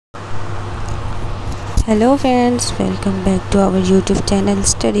Hello friends, welcome back to our YouTube channel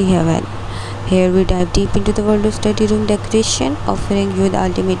Study Heaven. Here we dive deep into the world of study room decoration, offering you the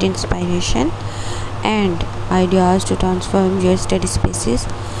ultimate inspiration and ideas to transform your study spaces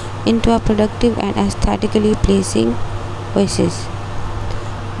into a productive and aesthetically pleasing oasis.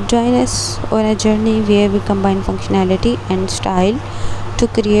 Join us on a journey where we combine functionality and style to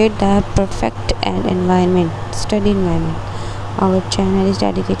create the perfect study environment. Our channel is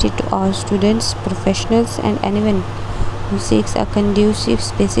dedicated to all students, professionals, and anyone who seeks a conducive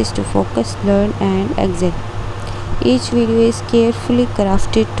spaces to focus, learn, and excel. Each video is carefully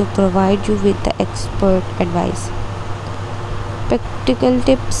crafted to provide you with the expert advice, practical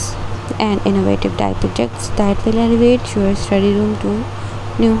tips, and innovative type projects that will elevate your study room to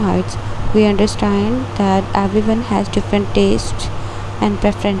new heights. We understand that everyone has different tastes and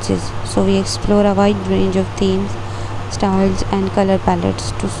preferences, so we explore a wide range of themes, styles, and color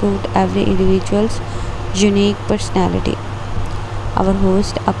palettes to suit every individual's unique personality. Our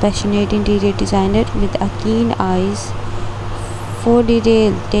host, a passionate interior designer with a keen eyes for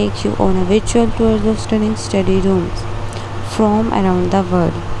detail, takes you on a virtual tour of stunning study rooms from around the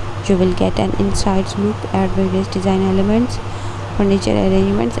world. You will get an inside look at various design elements, furniture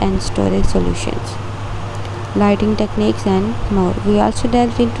arrangements, and storage solutions, lighting techniques, and more. We also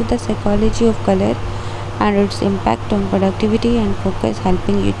delve into the psychology of color and its impact on productivity and focus,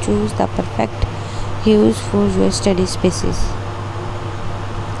 helping you choose the perfect hues for your study spaces.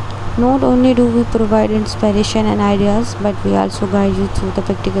 Not only do we provide inspiration and ideas, but we also guide you through the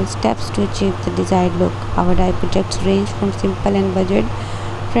practical steps to achieve the desired look. Our dye projects range from simple and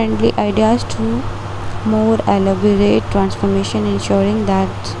budget-friendly ideas to more elaborate transformation, ensuring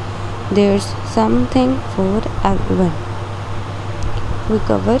that there's something for everyone. We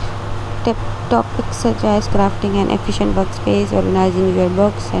cover topics such as crafting an efficient workspace, organizing your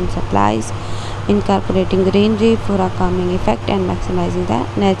books and supplies, incorporating greenery for a calming effect, and maximizing the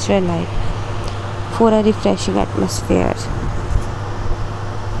natural light for a refreshing atmosphere.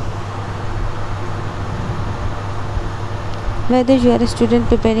 Whether you are a student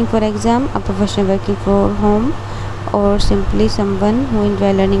preparing for exam, a professional working from home, or simply someone who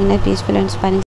enjoys learning in a peaceful and inspiring